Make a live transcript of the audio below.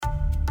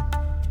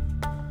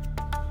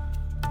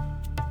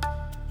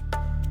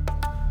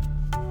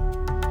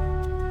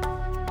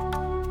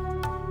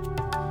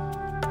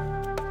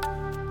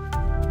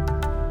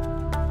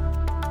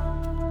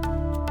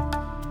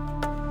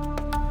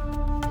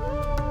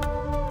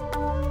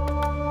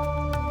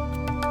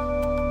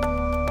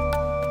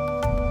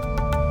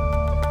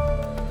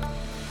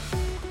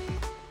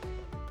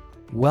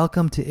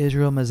Welcome to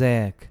Israel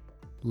Mosaic,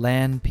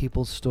 Land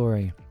People's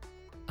Story.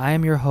 I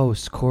am your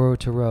host, Koro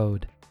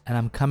Tarode, and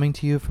I'm coming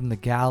to you from the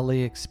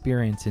Galilee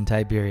Experience in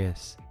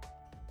Tiberias.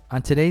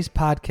 On today's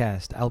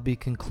podcast, I'll be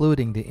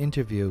concluding the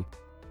interview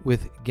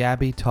with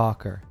Gabby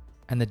Talker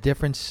and the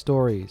different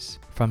stories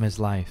from his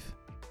life.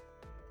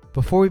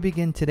 Before we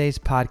begin today's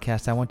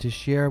podcast, I want to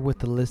share with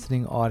the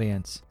listening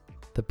audience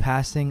the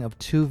passing of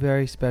two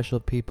very special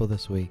people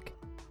this week.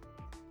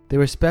 They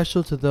were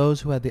special to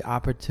those who had the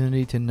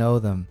opportunity to know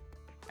them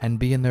and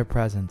be in their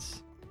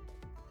presence.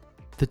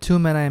 The two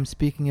men I am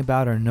speaking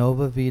about are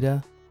Nova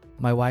Vida,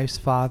 my wife's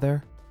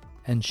father,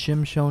 and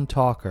Shimshon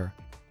Talker,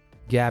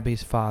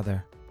 Gabby's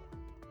father.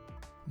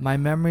 My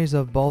memories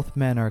of both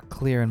men are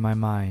clear in my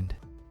mind.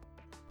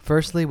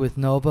 Firstly, with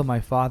Nova, my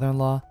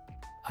father-in-law,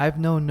 I've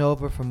known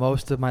Nova for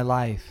most of my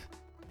life,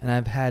 and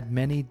I've had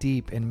many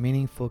deep and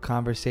meaningful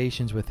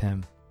conversations with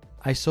him.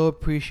 I so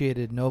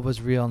appreciated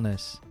Nova's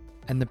realness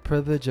and the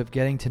privilege of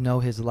getting to know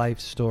his life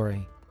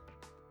story.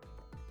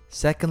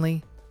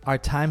 Secondly, our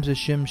times with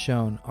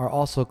Shimshon are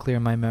also clear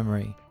in my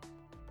memory.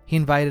 He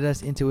invited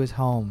us into his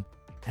home,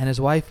 and his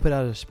wife put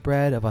out a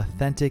spread of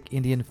authentic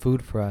Indian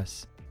food for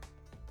us.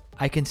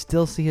 I can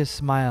still see his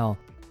smile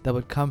that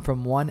would come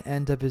from one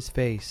end of his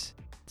face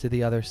to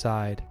the other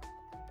side.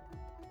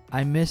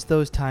 I miss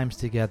those times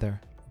together,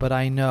 but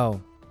I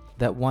know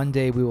that one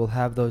day we will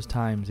have those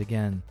times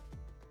again,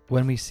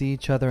 when we see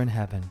each other in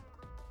heaven.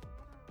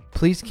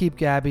 Please keep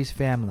Gabby's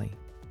family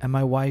and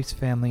my wife's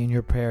family in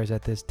your prayers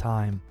at this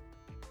time.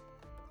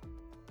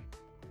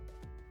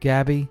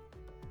 Gabby,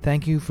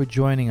 thank you for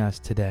joining us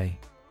today.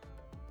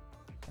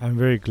 I'm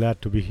very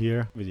glad to be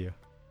here with you.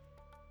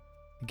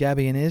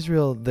 Gabby, in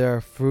Israel, there are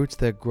fruits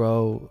that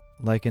grow,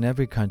 like in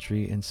every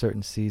country, in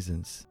certain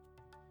seasons.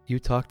 You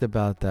talked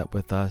about that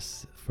with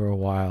us for a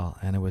while,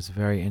 and it was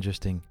very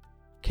interesting.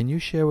 Can you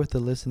share with the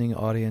listening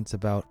audience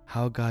about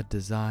how God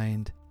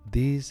designed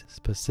these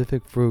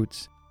specific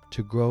fruits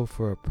to grow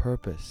for a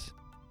purpose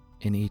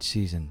in each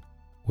season?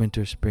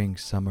 Winter, spring,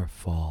 summer,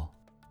 fall.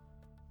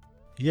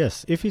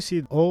 Yes, if you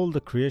see, all the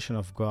creation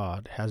of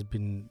God has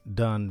been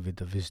done with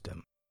the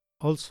wisdom.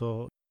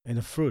 Also, in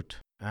the fruit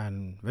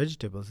and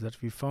vegetables that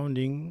we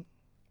founding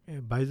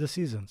by the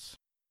seasons.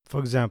 For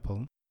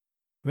example,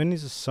 when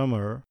it's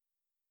summer,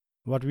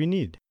 what we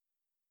need?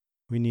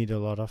 We need a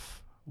lot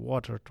of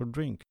water to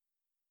drink.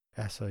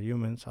 As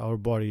humans, our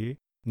body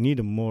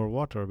need more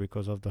water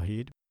because of the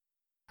heat.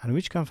 And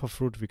which kind of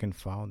fruit we can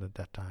found at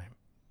that time?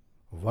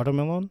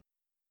 Watermelon?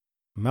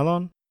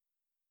 Melon?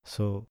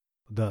 So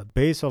the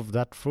base of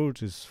that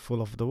fruit is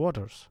full of the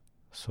waters.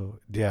 So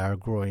they are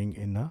growing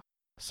in the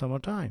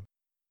summertime.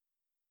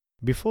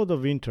 Before the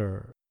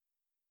winter,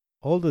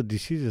 all the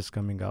diseases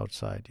coming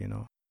outside,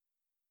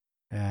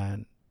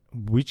 And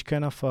which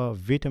kind of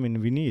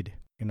vitamin we need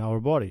in our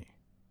body?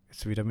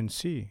 It's vitamin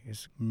C.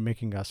 It's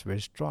making us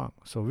very strong.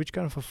 So which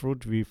kind of a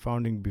fruit we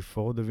founding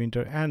before the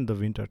winter and the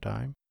winter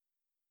time?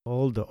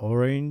 All the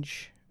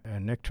orange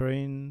and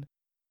nectarine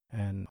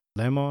and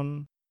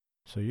lemon.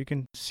 So you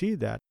can see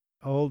that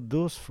all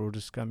those fruits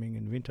is coming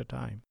in winter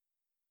time.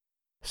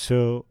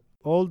 So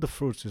all the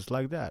fruits is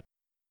like that.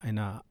 And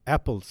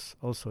apples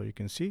also, you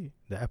can see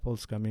the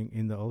apples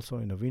coming also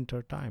in the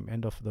winter time.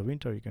 End of the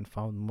winter, you can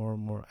find more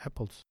and more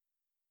apples.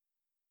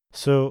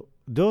 So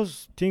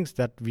those things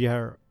that we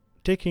are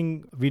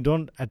taking, we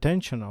don't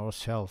attention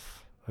ourselves,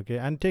 okay,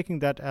 and taking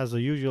that as the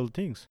usual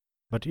things.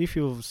 But if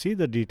you see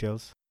the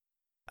details,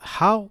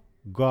 how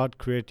God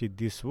created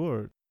this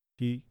world,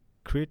 He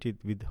created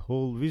with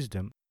whole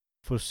wisdom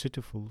for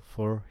suitable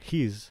for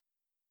His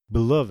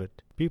beloved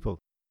people.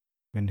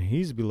 And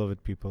His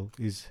beloved people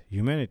is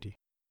humanity.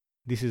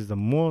 This is the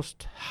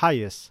most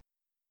highest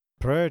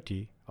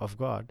priority of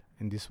God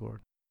in this world.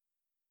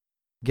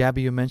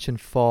 Gabby, you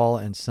mentioned fall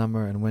and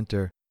summer and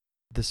winter.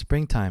 The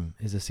springtime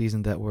is the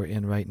season that we're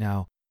in right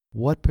now.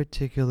 What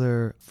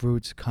particular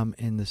fruits come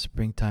in the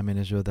springtime in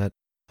Israel that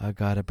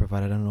God had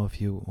provided? I don't know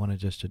if you want to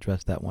just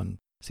address that one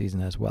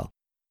season as well.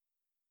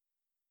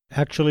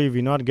 Actually,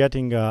 we're not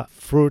getting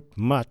fruit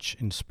much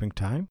in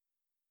springtime.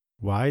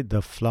 Why?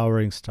 The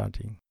flowering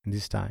starting in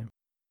this time.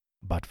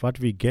 But what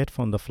we get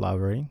from the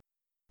flowering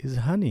is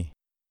honey.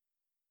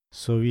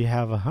 So we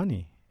have a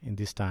honey in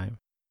this time.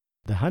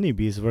 The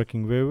honeybee is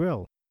working very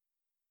well.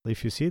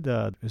 If you see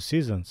the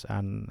seasons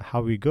and how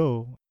we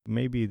go,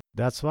 maybe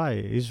that's why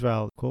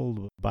Israel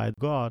called by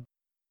God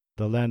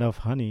the land of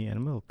honey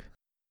and milk.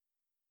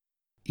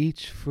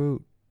 Each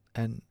fruit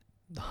and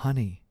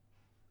honey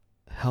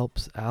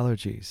helps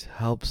allergies,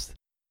 helps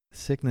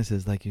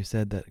sicknesses, like you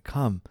said, that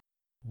come.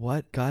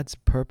 What God's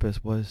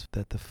purpose was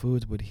that the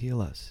foods would heal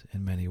us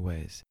in many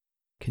ways.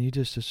 Can you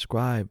just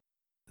describe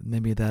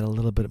maybe that a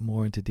little bit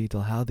more into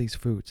detail, how these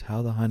fruits,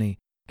 how the honey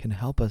can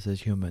help us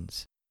as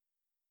humans?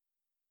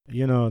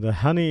 The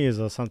honey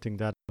is something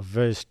that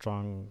very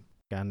strong,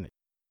 and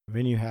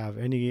when you have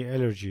any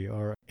allergy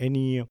or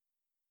any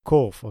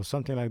cough or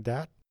something like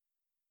that,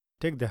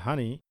 take the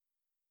honey,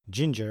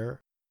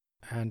 ginger,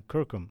 and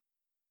curcum,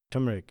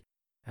 turmeric,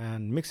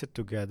 and mix it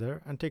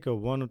together and take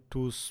 1 or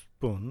 2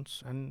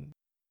 spoons and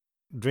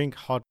drink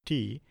hot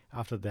tea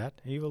after that,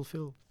 and you will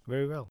feel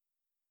very well.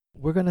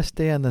 We're going to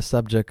stay on the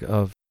subject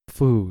of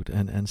food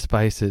and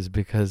spices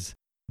because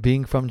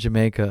being from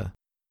Jamaica,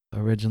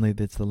 originally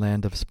it's the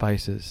land of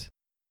spices.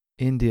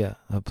 India,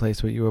 a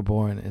place where you were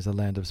born, is a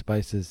land of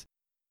spices.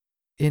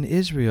 In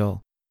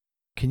Israel,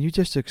 can you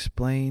just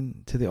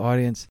explain to the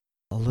audience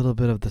a little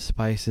bit of the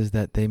spices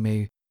that they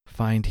may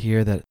find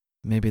here that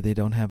maybe they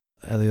don't have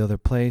any other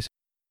place?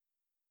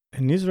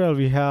 In Israel,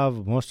 we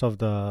have most of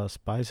the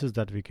spices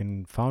that we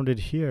can find it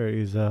here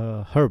is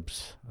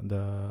herbs,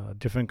 the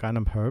different kind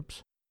of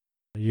herbs.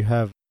 You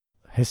have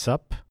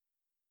hyssop,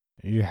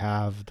 you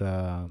have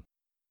the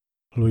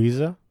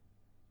Louisa,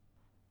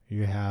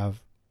 you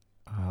have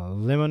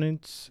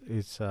lemonids.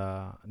 It's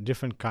a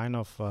different kind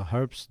of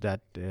herbs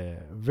that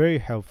very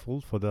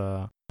helpful for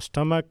the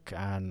stomach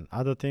and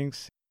other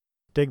things.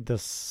 Take the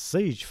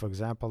sage, for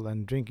example,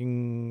 and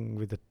drinking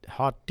with the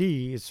hot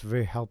tea is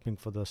very helping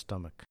for the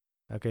stomach.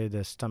 Okay,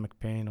 the stomach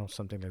pain or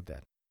something like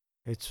that.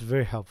 It's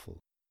very helpful.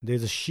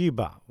 There's a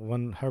Sheba,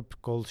 one herb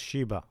called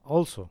Sheba.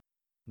 Also,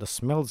 the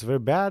smell is very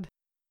bad.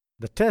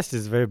 The taste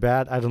is very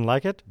bad. I don't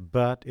like it,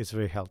 but it's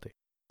very healthy.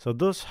 So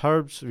those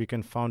herbs, we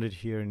can find it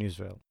here in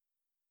Israel.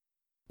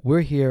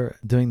 We're here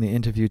doing the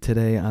interview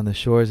today on the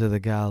shores of the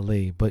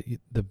Galilee, but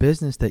the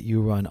business that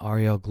you run,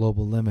 Ariel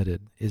Global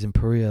Limited, is in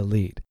Perea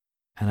Elite.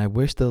 And I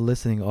wish the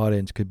listening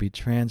audience could be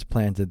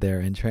transplanted there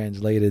and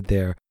translated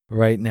there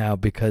right now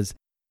because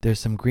there's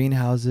some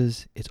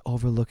greenhouses. It's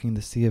overlooking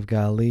the Sea of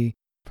Galilee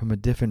from a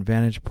different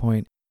vantage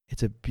point.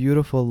 It's a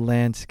beautiful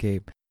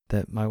landscape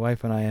that my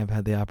wife and I have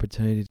had the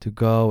opportunity to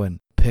go and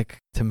pick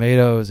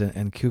tomatoes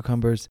and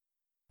cucumbers.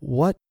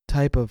 What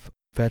type of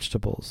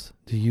vegetables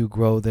do you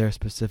grow there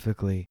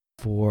specifically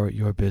for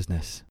your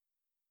business?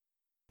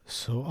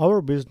 So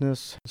our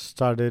business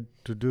started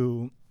to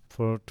do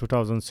for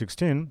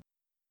 2016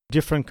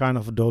 different kind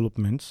of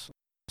developments.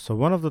 So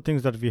one of the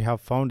things that we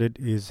have founded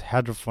is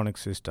hydroponic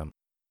system.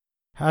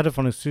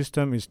 Hydroponic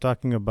system is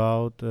talking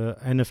about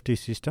NFT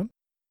system.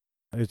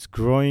 It's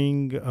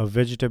growing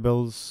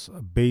vegetables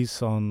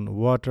based on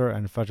water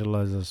and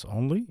fertilizers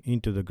only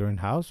into the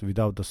greenhouse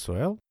without the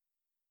soil.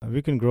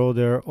 We can grow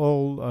there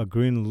all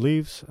green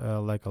leaves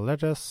like a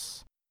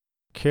lettuce,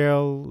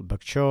 kale,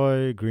 bok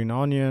choy, green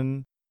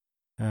onion,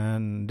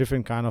 and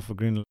different kind of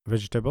green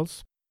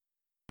vegetables.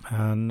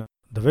 And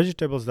the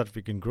vegetables that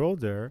we can grow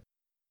there,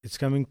 it's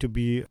coming to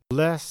be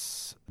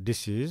less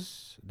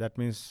disease. That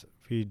means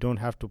we don't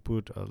have to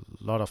put a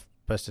lot of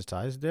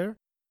pesticides there.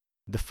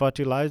 The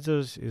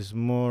fertilizers is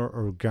more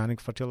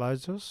organic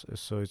fertilizers,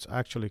 so it's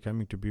actually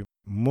coming to be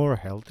more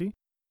healthy,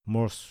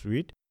 more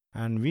sweet.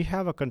 And we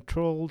have a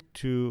control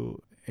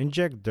to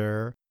inject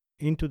there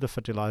into the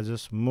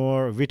fertilizers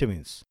more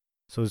vitamins.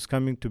 So it's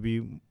coming to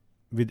be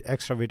with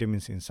extra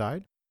vitamins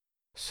inside.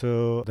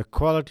 So the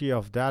quality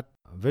of that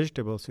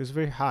vegetables is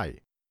very high.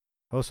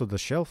 Also the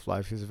shelf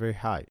life is very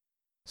high.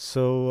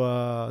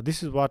 So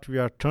this is what we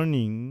are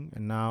turning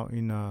now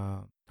in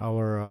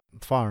our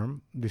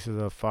farm. This is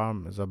a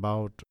farm is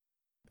about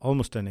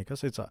almost 10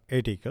 acres. It's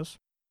 8 acres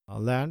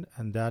land,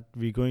 and that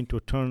we're going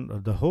to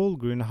turn the whole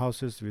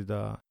greenhouses with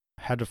a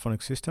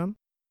hydroponic system.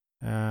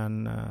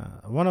 And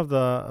one of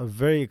the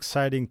very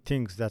exciting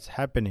things that's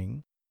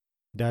happening,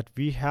 that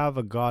we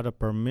have got a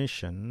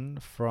permission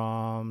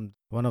from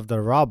one of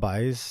the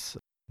rabbis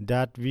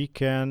that we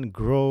can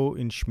grow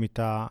in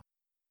Shemitah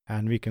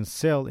and we can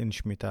sell in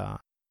Shemitah.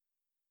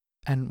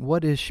 And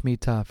what is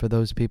Shemitah for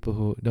those people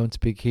who don't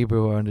speak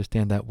Hebrew or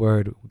understand that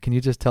word? Can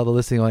you just tell the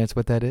listening audience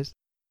what that is?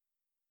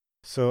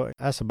 So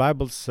as the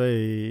Bible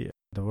say,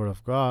 the word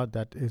of God,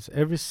 that is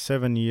every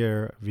 7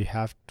 years we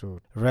have to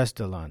rest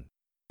the land.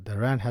 The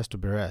land has to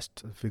be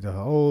rest. With the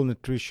whole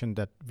nutrition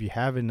that we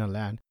have in the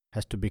land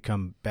has to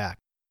become back.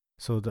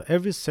 So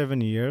every 7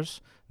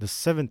 years, the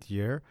 7th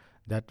year,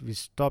 that we're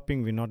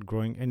stopping, we're not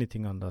growing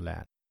anything on the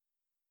land.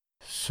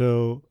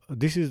 So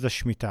this is the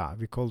Shemitah.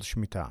 We call it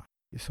Shemitah.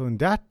 So in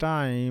that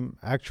time,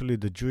 actually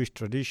the Jewish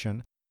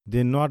tradition,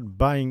 they're not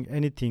buying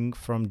anything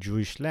from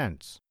Jewish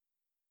lands.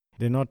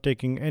 They're not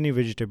taking any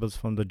vegetables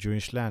from the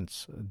Jewish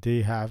lands.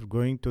 They have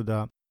going to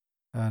the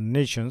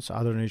nations,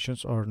 other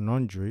nations or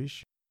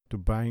non-Jewish, to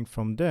buying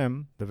from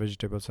them the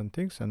vegetables and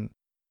things. And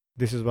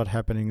this is what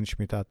happening in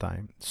Shemitah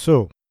time.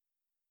 So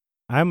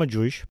I'm a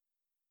Jewish.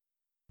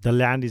 The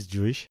land is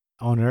Jewish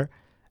owner,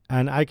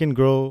 and I can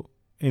grow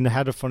in the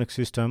hydroponic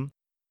system.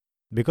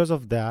 Because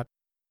of that,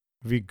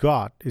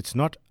 it's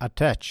not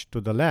attached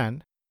to the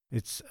land.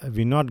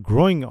 We're not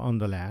growing on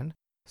the land,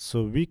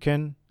 so we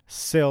can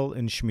sell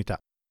in Shemitah,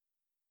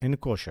 in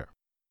kosher.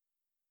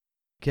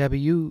 Gabby,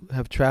 you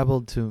have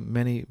traveled to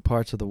many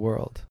parts of the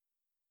world,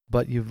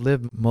 but you've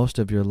lived most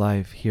of your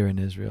life here in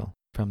Israel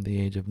from the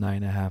age of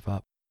 9.5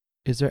 up.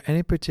 Is there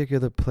any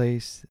particular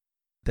place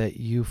that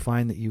you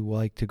find that you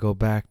like to go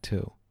back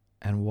to,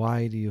 and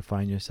why do you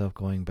find yourself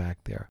going back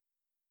there?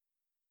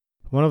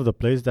 One of the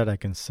places that I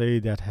can say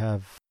that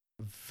have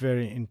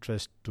very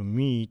interest to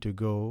me to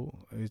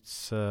go,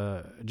 it's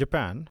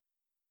Japan.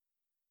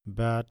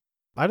 But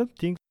I don't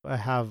think I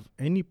have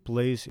any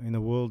place in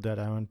the world that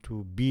I want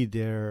to be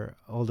there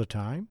all the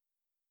time,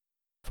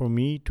 for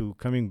me to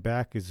coming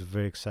back is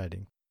very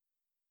exciting.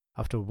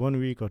 After 1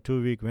 week or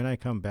 2 weeks, when I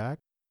come back,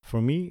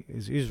 for me,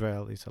 is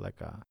Israel is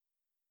like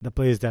the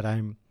place that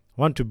I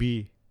want to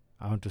be.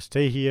 I want to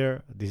stay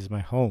here. This is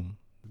my home.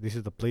 This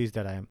is the place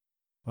that I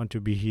want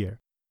to be here.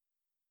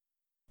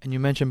 And you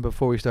mentioned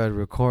before we started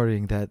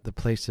recording that the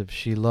place of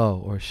Shiloh,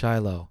 or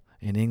Shiloh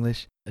in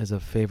English, is a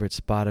favorite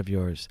spot of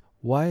yours.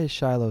 Why is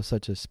Shiloh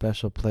such a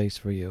special place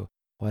for you?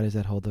 Why does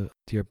that hold a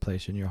dear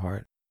place in your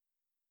heart?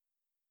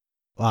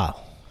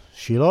 Wow.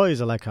 Shiloh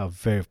is like a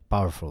very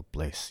powerful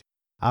place.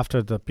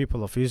 After the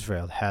people of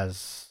Israel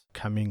has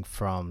coming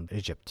from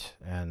Egypt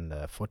and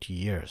 40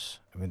 years,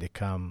 when they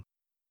come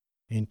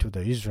into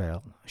the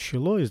Israel,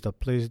 Shiloh is the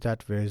place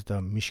that where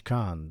the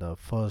Mishkan, the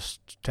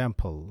first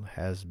temple,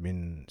 has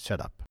been set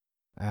up.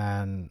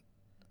 And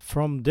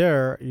from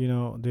there,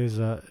 there's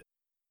a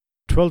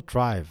 12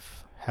 tribe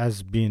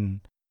has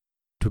been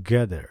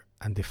together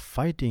and they're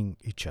fighting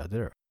each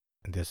other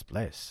in this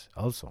place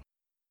also.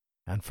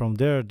 And from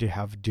there, they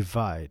have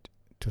divide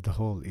to the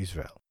whole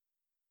Israel.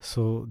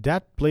 So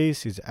that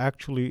place is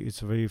actually, it's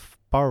very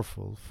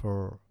powerful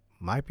for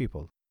my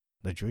people,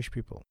 the Jewish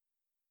people,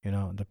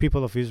 the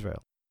people of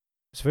Israel.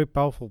 It's a very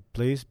powerful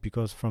place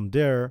because from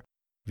there,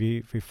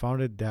 we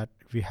found it that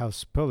we have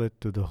spelled it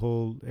to the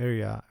whole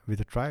area with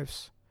the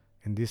tribes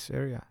in this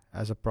area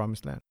as a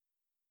promised land.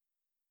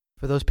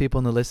 For those people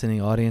in the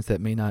listening audience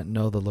that may not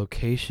know the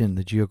location,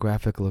 the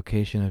geographic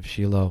location of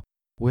Shiloh,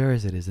 where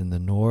is it? Is it in the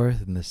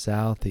north, in the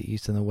south, the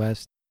east, and the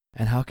west?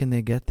 And how can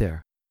they get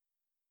there?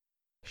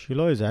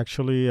 Shiloh is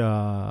actually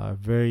a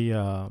very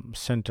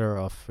center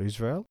of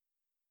Israel.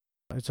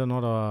 It's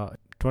another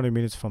 20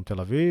 minutes from Tel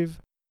Aviv.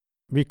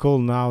 We call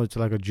now it's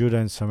like a Judah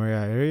and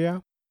Samaria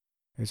area.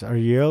 It's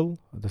Ariel.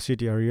 The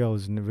city Ariel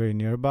is very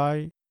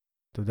nearby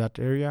to that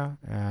area,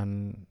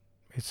 and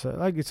it's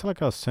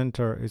like a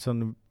center. It's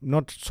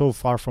not so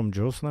far from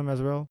Jerusalem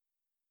as well.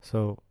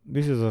 So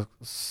this is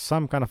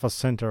some kind of a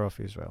center of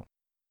Israel.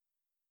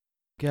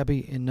 Gabby,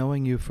 in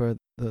knowing you for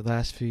the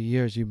last few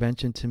years, you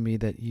mentioned to me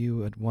that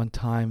you at one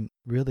time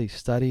really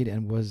studied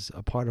and was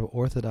a part of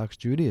Orthodox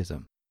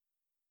Judaism.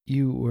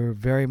 You were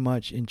very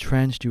much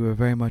entrenched. You were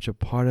very much a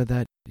part of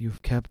that.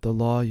 You've kept the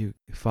law. You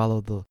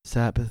followed the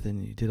Sabbath,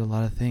 and you did a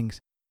lot of things.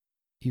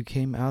 You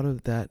came out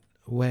of that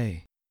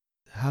way.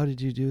 How did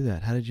you do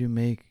that? How did you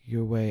make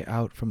your way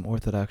out from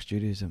Orthodox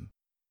Judaism?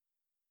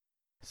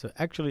 So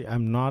actually,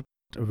 I'm not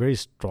a very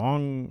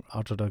strong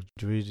Orthodox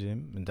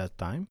Judaism in that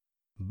time,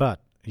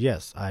 but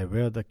yes, I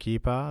wear the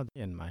kippah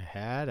in my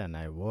head and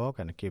I walk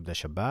and keep the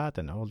Shabbat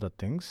and all the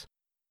things.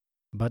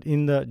 But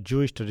in the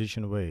Jewish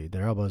tradition way,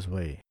 the Rabbis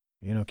way,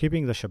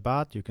 keeping the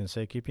Shabbat, you can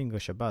say keeping the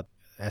Shabbat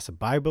as a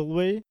Bible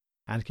way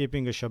and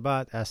keeping a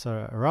Shabbat as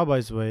a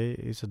Rabbi's way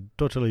is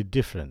totally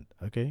different,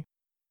 okay?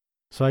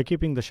 So I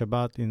keeping the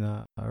Shabbat in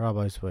a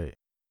Rabbi's way.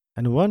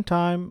 And one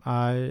time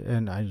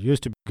I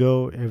used to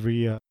go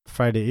every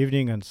Friday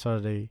evening and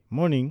Saturday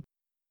morning,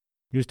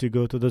 used to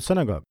go to the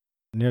synagogue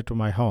near to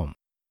my home.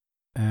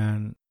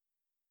 And,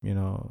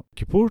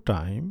 Kippur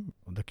time,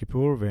 the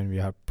Kippur, when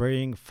we are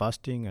praying,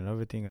 fasting and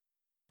everything,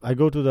 I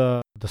go to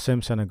the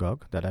same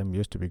synagogue that I'm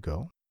used to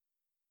go.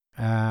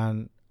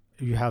 And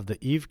you have the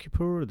Eve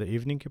Kippur, the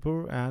evening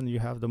Kippur, and you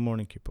have the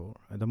morning Kippur.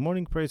 And the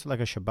morning prayer is like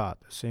a Shabbat,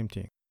 same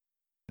thing.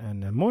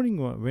 And the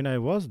morning, when I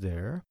was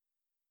there,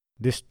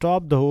 they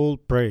stopped the whole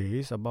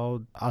praise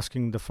about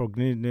asking the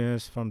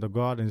forgiveness from the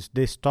God, and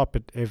they stop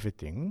it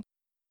everything.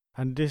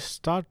 And they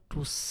start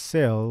to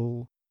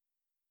sell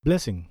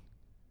blessing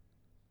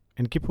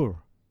in Kippur.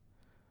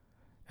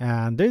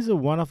 And there is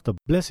one of the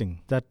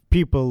blessing that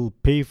people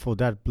pay for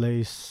that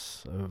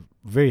place a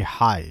very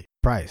high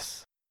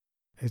price.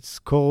 It's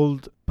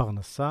called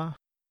Parnassah.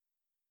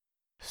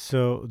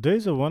 So there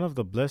is one of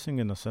the blessing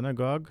in the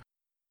synagogue.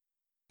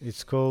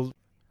 It's called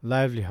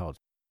livelihood.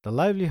 The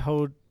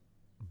livelihood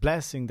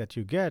blessing that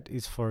you get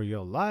is for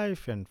your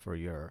life and for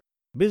your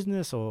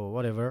business or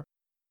whatever.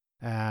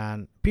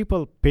 And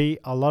people pay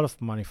a lot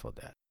of money for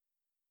that.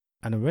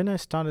 And when I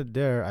started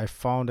there, I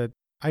found that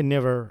I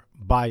never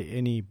buy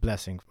any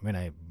blessing when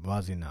I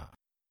was in a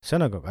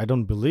synagogue. I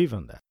don't believe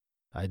in that.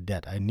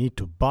 I need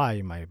to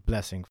buy my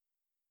blessing.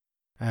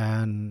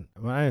 And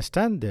when I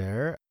stand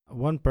there,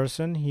 one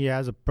person, he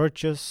has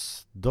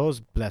purchased those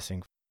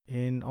blessings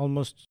in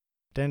almost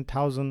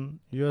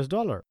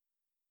 $10,000.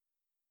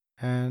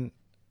 And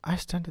I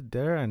stand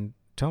there and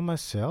tell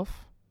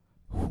myself,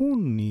 who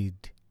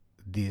need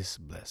this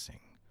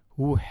blessing?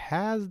 Who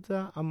has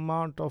the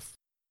amount of,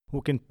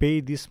 who can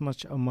pay this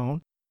much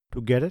amount to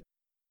get it?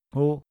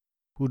 Or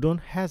who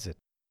don't has it?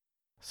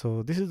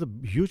 So this is a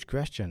huge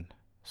question.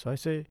 So I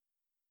say,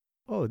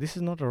 oh, this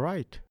is not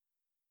right.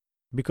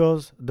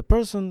 Because the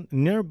person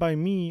nearby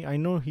me, I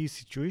know his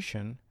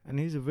situation, and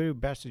he's a very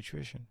bad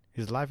situation.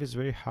 His life is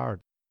very hard.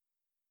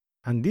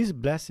 And this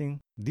blessing,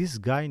 this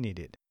guy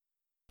needed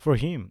for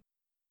him,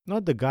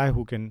 not the guy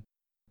who can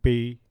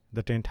pay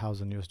the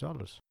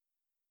 $10,000.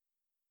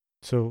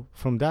 So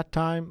from that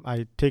time,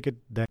 I take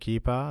the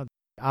kippah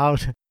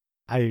out.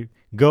 I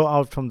go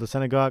out from the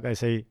synagogue, I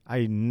say,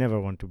 I never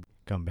want to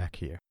come back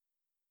here.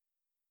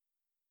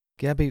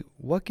 Gabby,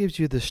 what gives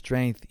you the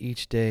strength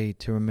each day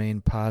to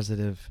remain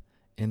positive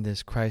in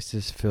this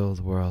crisis-filled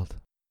world?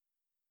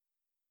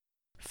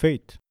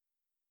 Faith,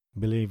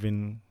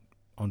 believing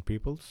on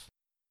peoples,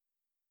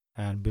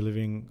 and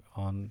believing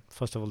on,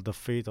 first of all, the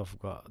faith of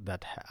God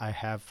that I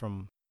have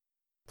from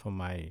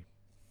my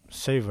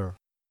Savior,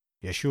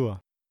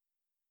 Yeshua.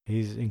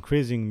 He's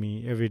increasing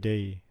me every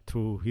day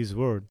through His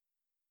Word,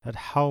 that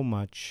how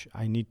much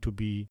I need to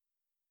be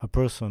a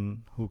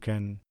person who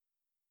can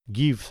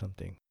give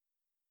something.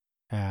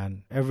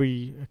 And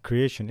every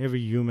creation, every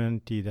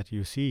humanity that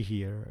you see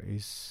here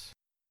is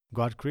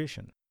God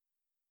creation.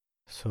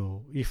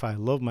 So if I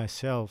love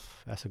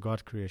myself as a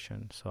God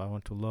creation, so I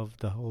want to love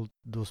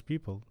those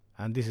people.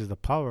 And this is the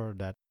power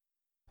that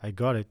I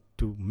got it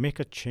to make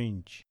a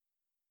change,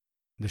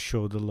 to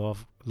show the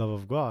love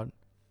of God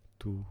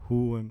to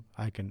whom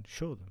I can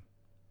show them.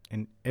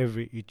 In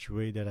each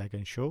way that I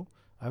can show,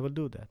 I will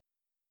do that.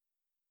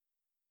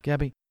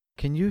 Gabby,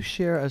 can you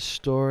share a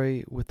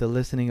story with the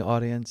listening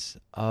audience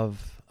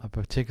of a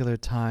particular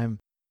time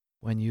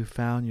when you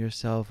found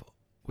yourself,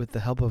 with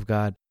the help of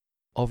God,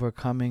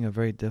 overcoming a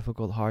very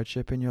difficult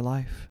hardship in your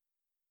life?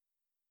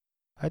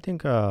 I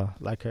think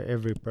like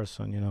every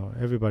person,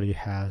 everybody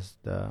has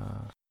the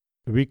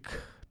weak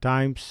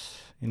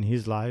times in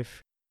his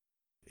life.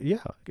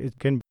 Yeah, it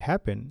can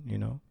happen,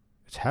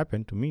 It's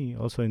happened to me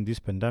also in this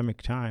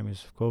pandemic time,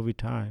 is COVID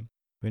time,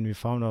 when we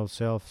found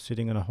ourselves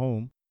sitting in a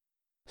home.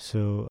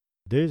 So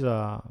there's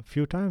a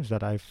few times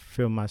that I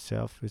feel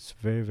myself it's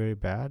very, very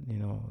bad.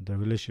 The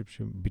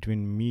relationship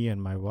between me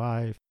and my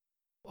wife,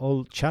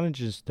 all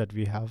challenges that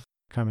we have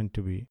come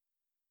into be.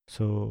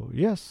 So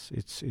yes,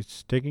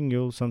 it's taking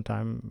you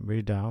sometime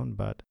way down,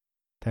 but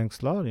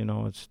thanks Lord,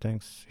 it's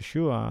thanks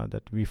Yeshua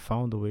that we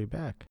found the way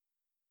back.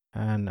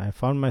 And I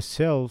found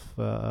myself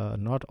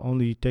not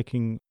only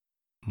taking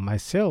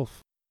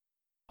myself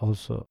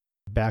also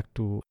back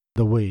to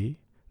the way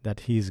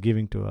that He is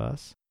giving to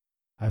us.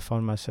 I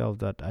found myself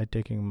that I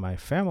taking my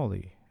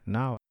family.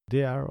 Now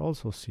they are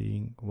also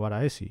seeing what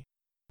I see.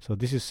 So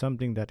this is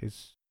something that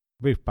is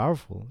very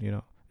powerful,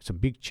 It's a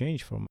big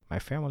change for my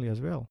family as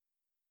well.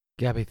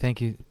 Gabby, thank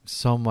you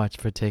so much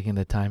for taking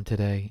the time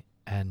today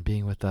and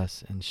being with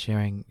us and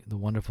sharing the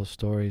wonderful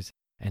stories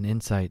and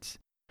insights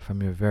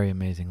from your very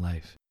amazing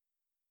life.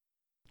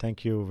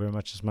 Thank you very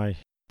much. It's my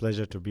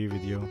pleasure to be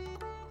with you.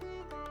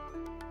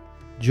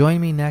 Join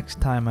me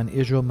next time on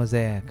Israel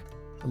Mosaic,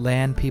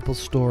 Land People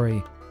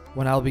Story,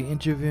 when I'll be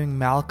interviewing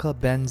Malka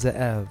Ben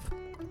Ze'ev,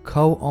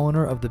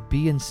 co-owner of the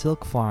Bee and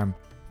Silk Farm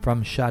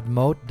from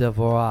Shadmot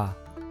Devorah,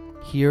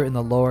 here in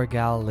the Lower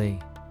Galilee.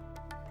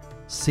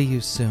 See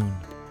you soon.